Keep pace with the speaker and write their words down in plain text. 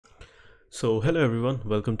So hello everyone,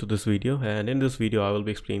 welcome to this video, and in this video I will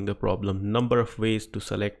be explaining the problem number of ways to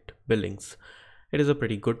select buildings. It is a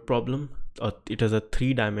pretty good problem. It is a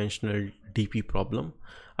three-dimensional DP problem.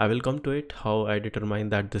 I will come to it how I determine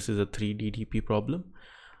that this is a 3D DP problem.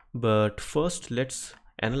 But first let's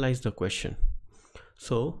analyze the question.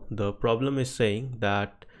 So the problem is saying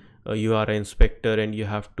that you are an inspector and you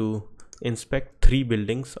have to inspect 3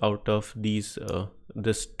 buildings out of these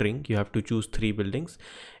this string. You have to choose 3 buildings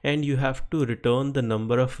and you have to return the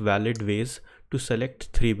number of valid ways to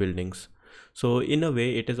select 3 buildings. So in a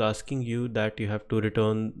way it is asking you that you have to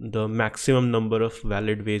return the maximum number of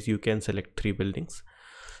valid ways you can select 3 buildings.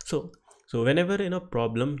 So whenever in a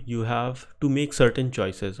problem you have to make certain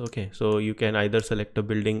choices, okay, so you can either select a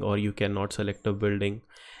building or you cannot select a building,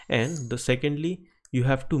 and secondly you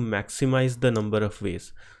have to maximize the number of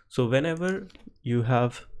ways. So whenever you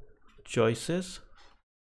have choices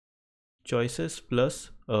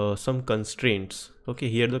plus some constraints, okay,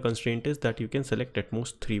 here the constraint is that you can select at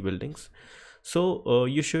most 3 buildings. So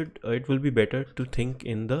it will be better to think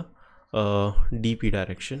in the DP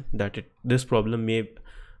direction, that this problem may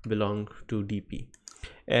belong to DP.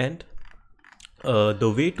 And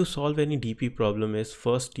the way to solve any DP problem is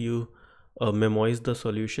first you memorize the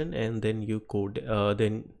solution and then you code.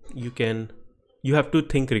 Then you have to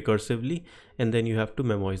think recursively and then you have to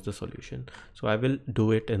memorize the solution. So I will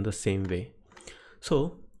do it in the same way.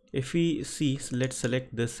 So if we see, let's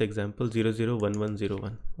select this example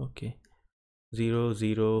 001101. Okay,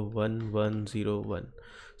 001101.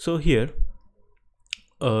 So here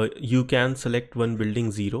you can select one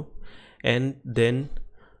building 0 and then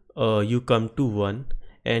you come to 1,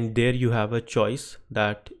 and there you have a choice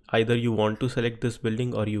that either you want to select this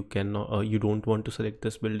building or you cannot, you don't want to select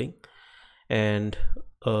this building, and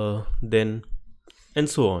then and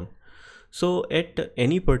so on. So at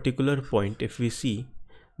any particular point, if we see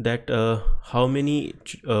that in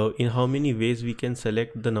how many ways we can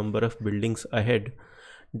select the number of buildings ahead,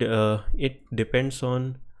 it depends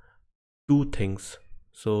on 2 things.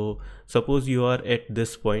 So suppose you are at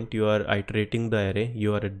this point, you are iterating the array,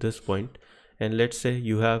 you are at this point, and let's say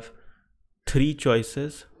you have 3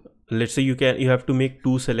 choices. Let's say you have to make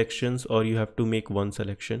 2 selections or you have to make 1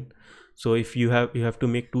 selection. So if you have to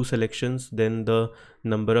make 2 selections, then the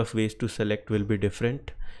number of ways to select will be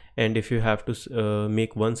different, and if you have to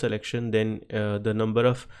make 1 selection, then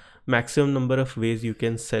the maximum number of ways you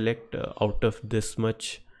can select out of this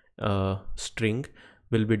much string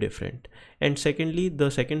will be different. And secondly,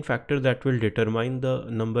 the second factor that will determine the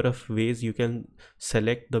number of ways you can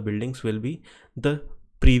select the buildings will be the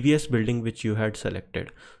previous building which you had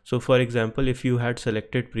selected. So for example, if you had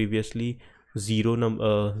selected previously 0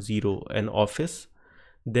 an office,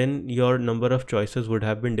 then your number of choices would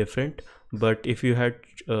have been different. But if you had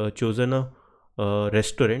chosen a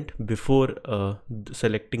restaurant before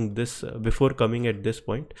selecting this, before coming at this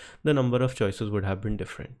point, the number of choices would have been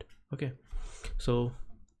different. Okay, so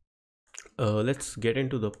let's get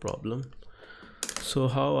into the problem. So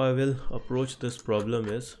how I will approach this problem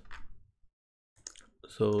is,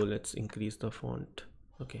 so let's increase the font.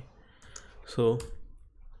 Okay, so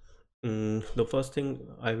the first thing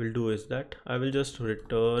I will do is that I will just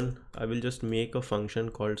make a function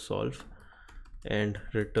called solve and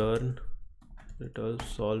return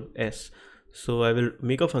solve s. So I will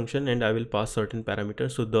make a function and I will pass certain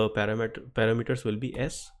parameters. So the parameters will be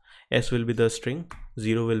s will be the string,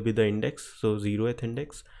 0 will be the index, so 0th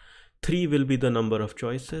index, 3 will be the number of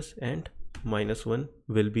choices, and -1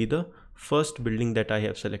 will be the first building that I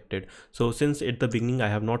have selected. So since at the beginning I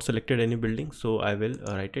have not selected any building, so I will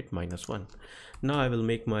write it -1. Now I will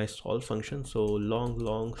make my solve function. So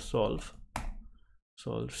long solve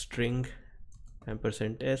string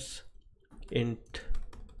 &s int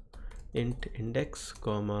index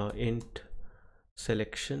comma int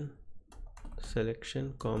selection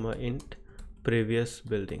comma int previous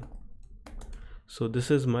building. So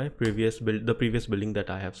this is my previous building that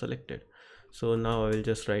I have selected. So now I will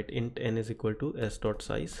just write int n is equal to s dot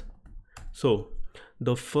size. So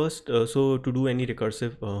the first so to do any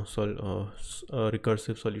recursive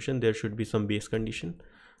recursive solution, there should be some base conditions,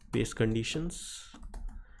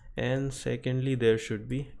 and secondly there should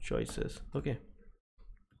be choices. Okay,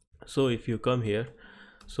 so if you come here,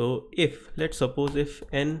 so let's suppose if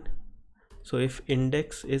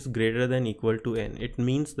index is greater than equal to n, it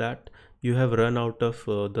means that you have run out of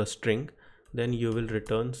the string, then you will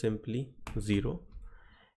return simply 0.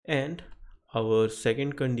 And our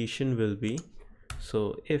second condition will be,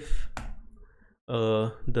 so if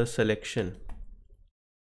the selection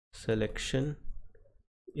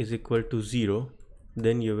is equal to 0,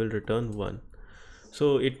 then you will return 1.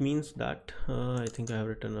 So it means that I think I have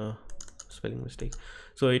written a spelling mistake.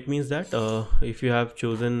 So it means that if you have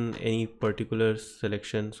chosen any particular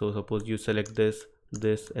selection, so suppose you select this,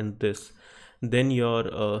 this and this, then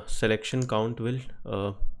your selection count will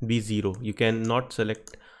be 0. You cannot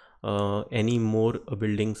select any more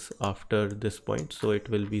buildings after this point, so it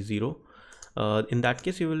will be 0. In that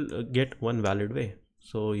case you will get one valid way,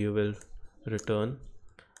 so you will return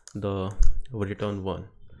 1.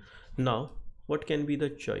 Now what can be the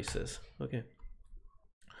choices? Okay,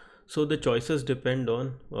 so the choices depend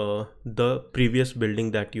on the previous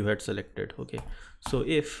building that you had selected. Okay, so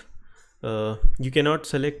if you cannot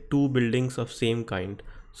select 2 buildings of same kind,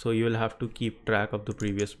 so you will have to keep track of the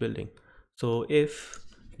previous building. So if,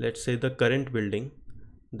 let's say, the current building,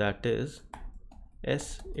 that is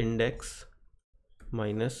s index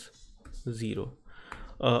minus 0,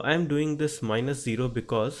 I am doing this -0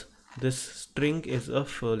 because this string is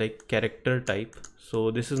of like character type,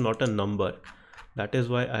 so this is not a number. That is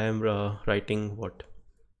why I am writing what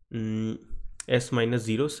s minus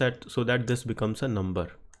 0 set, so that this becomes a number.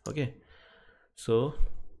 Okay, so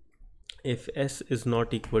if s is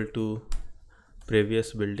not equal to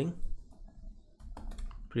previous building,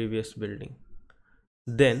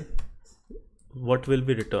 then what will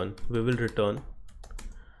we return? We will return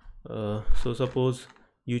so suppose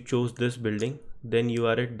you chose this building, then you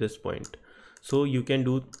are at this point, so you can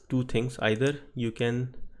do 2 things. Either you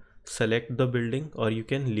can select the building or you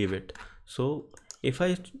can leave it. So if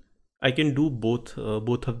I can do both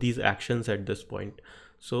of these actions at this point.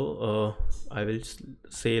 So I will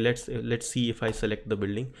say, let's see if I select the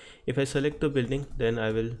building. If I select the building, then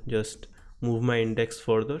I will just move my index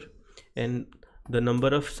further, and the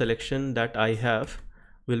number of selection that I have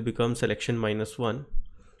will become selection -1,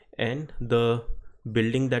 and the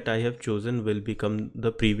building that I have chosen will become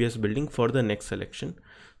the previous building for the next selection.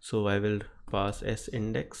 So I will pass s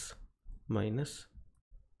index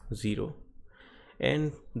 -0,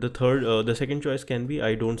 and the second choice can be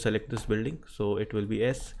I don't select this building, so it will be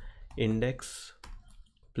s index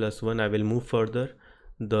 +1. I will move further,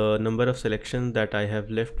 the number of selections that I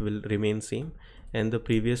have left will remain same, and the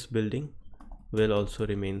previous building will also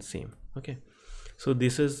remain same. Okay, so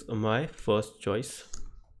this is my first choice.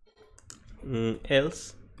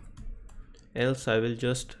 Else I will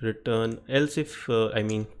just return, else if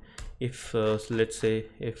if let's say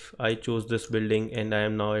if I chose this building and I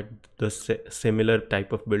am now at the similar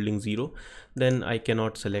type of building 0, then I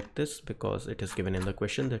cannot select this because it is given in the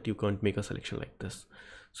question that you can't make a selection like this.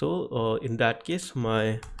 So in that case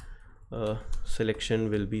my selection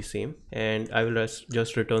will be same, and I will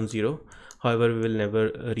just return 0. However, we will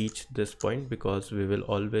never reach this point because we will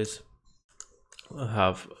always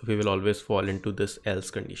fall into this else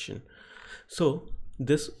condition. So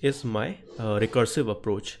this is my recursive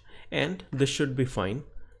approach, and this should be fine.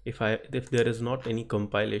 If there is not any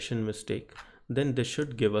compilation mistake, then this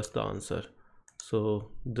should give us the answer.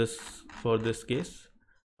 So for this case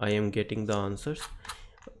I am getting the answers.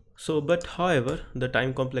 So but however, the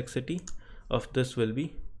time complexity of this will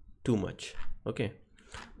be too much. Okay,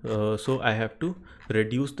 so I have to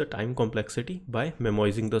reduce the time complexity by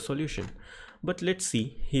memoizing the solution. But let's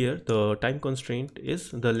see here, the time constraint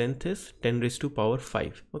is the length is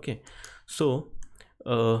 10⁵. Okay, so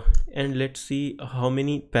and let's see how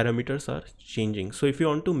many parameters are changing. So if you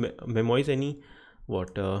want to memoize any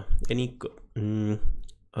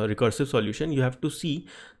recursive solution, you have to see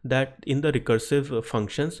that in the recursive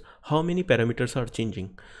functions how many parameters are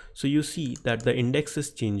changing. So you see that the index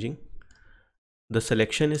is changing, the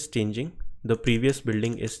selection is changing, the previous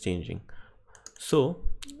building is changing. So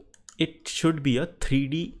it should be a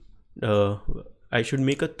 3D I should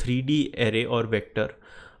make a 3D array or vector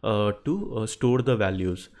to store the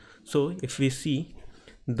values. So if we see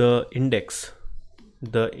the index,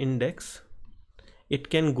 it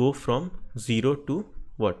can go from 0 to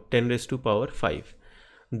what, 10⁵.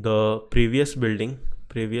 The previous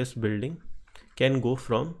building can go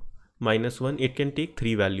from -1. It can take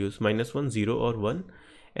 3 values, -1, 0 or 1,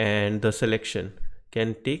 and the selection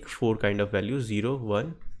can take 4 kind of values, 0,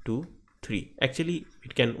 1, 2, 3. Actually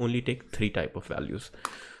it can only take 3 type of values.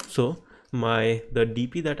 So the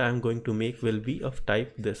DP that I am going to make will be of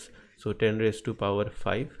type this. So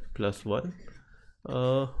 10⁵ plus 1,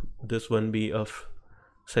 this one be of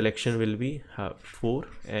selection will be 4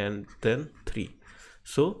 and then 3.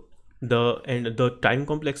 So the time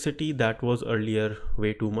complexity that was earlier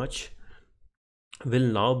way too much will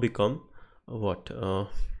now become what,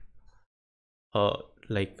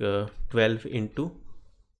 like 12 into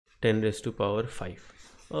 10⁵.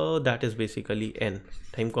 That is basically n.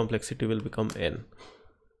 Time complexity will become n.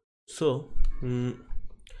 So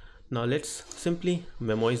now let's simply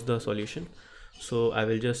memoize the solution. So I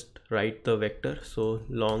will just write the vector. So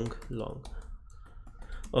long.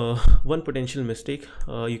 One potential mistake,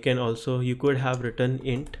 you could have written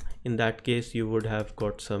int. In that case you would have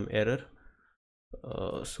got some error.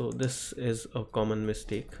 So this is a common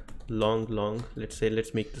mistake. Long. Let's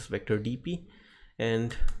make this vector dp,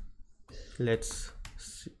 and let's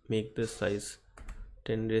make this size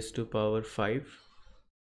 10 raised to power 5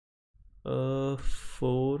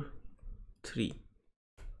 4 3.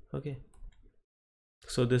 Okay,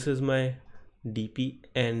 so this is my dp,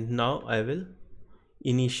 and now I will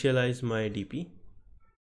initialize my dp.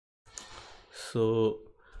 So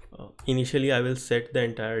initially I will set the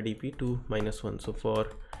entire dp to -1. So for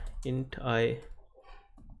int I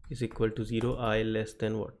is equal to 0, I less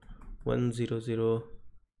than what, 1 0 0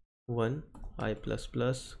 1 I plus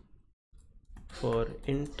plus. For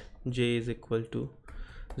int j is equal to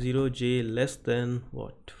 0, j less than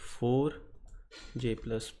what, 4 j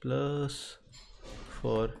plus plus.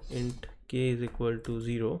 For int k is equal to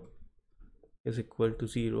 0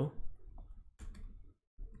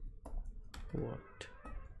 what,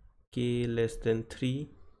 k less than 3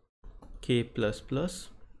 k plus plus.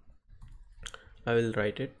 I will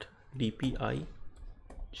write it dp I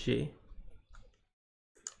j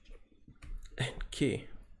and k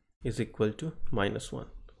is equal to -1.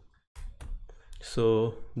 So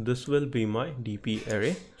this will be my dp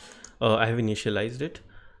array. I have initialized it.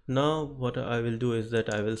 Now what I will do is that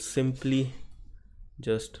I will simply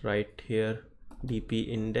just write here dp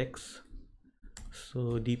index.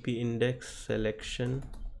 So dp index selection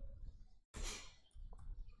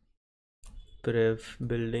prev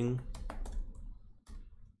building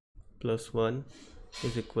plus 1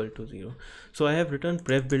 is equal to 0. So I have written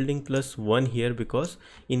prev building plus 1 here because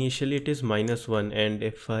initially it is -1, and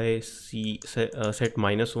if I set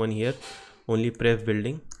 -1 here, only prev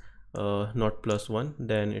building, not plus 1,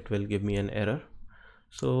 then it will give me an error.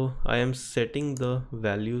 So I am setting the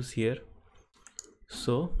values here.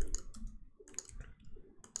 So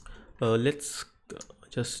let's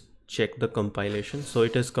just check the compilation. So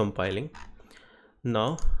it is compiling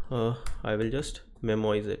now. I will just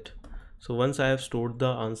memoize it. So once I have stored the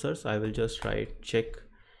answers, I will just write check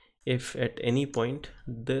if at any point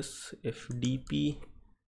if dp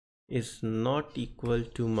is not equal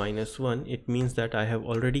to -1, it means that I have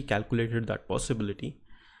already calculated that possibility.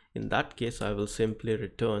 In that case, I will simply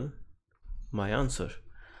return my answer.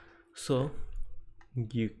 So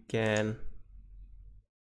you can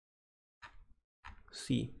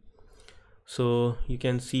see,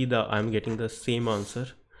 that I'm getting the same answer.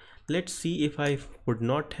 Let's see if I would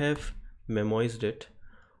not have memoized it,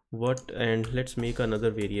 and let's make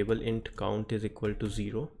another variable, int count is equal to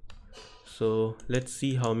 0. So let's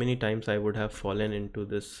see how many times I would have fallen into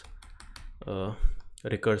this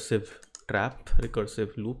recursive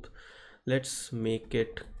loop. Let's make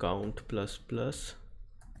it count plus plus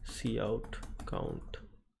cout count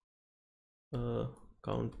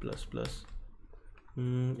count plus plus,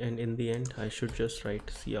 and in the end I should just write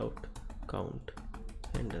cout count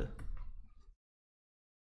handle.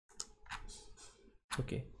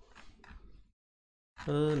 Okay,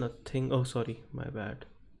 nothing. Oh, sorry, my bad.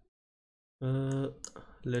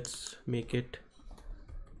 Let's make it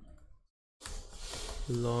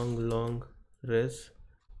long res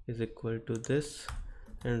is equal to this,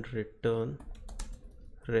 and return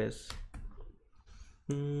res.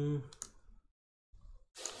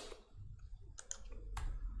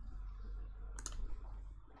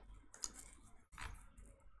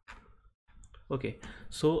 Okay,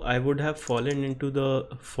 so I would have fallen into the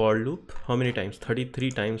for loop how many times? 33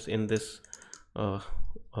 times in this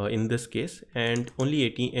case, and only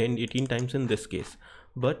 18 times in this case.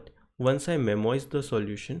 But once I memoize the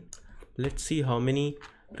solution, let's see how many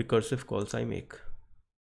recursive calls I make.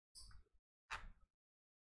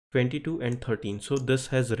 22 and 13. So this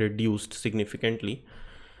has reduced significantly,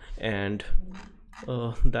 and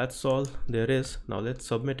that's all there is. Now let's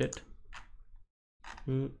submit it.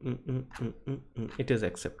 It is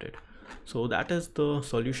accepted. So that is the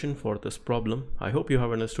solution for this problem. I hope you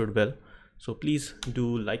have understood well. So please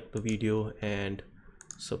do like the video and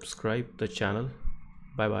subscribe the channel.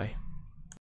 Bye bye.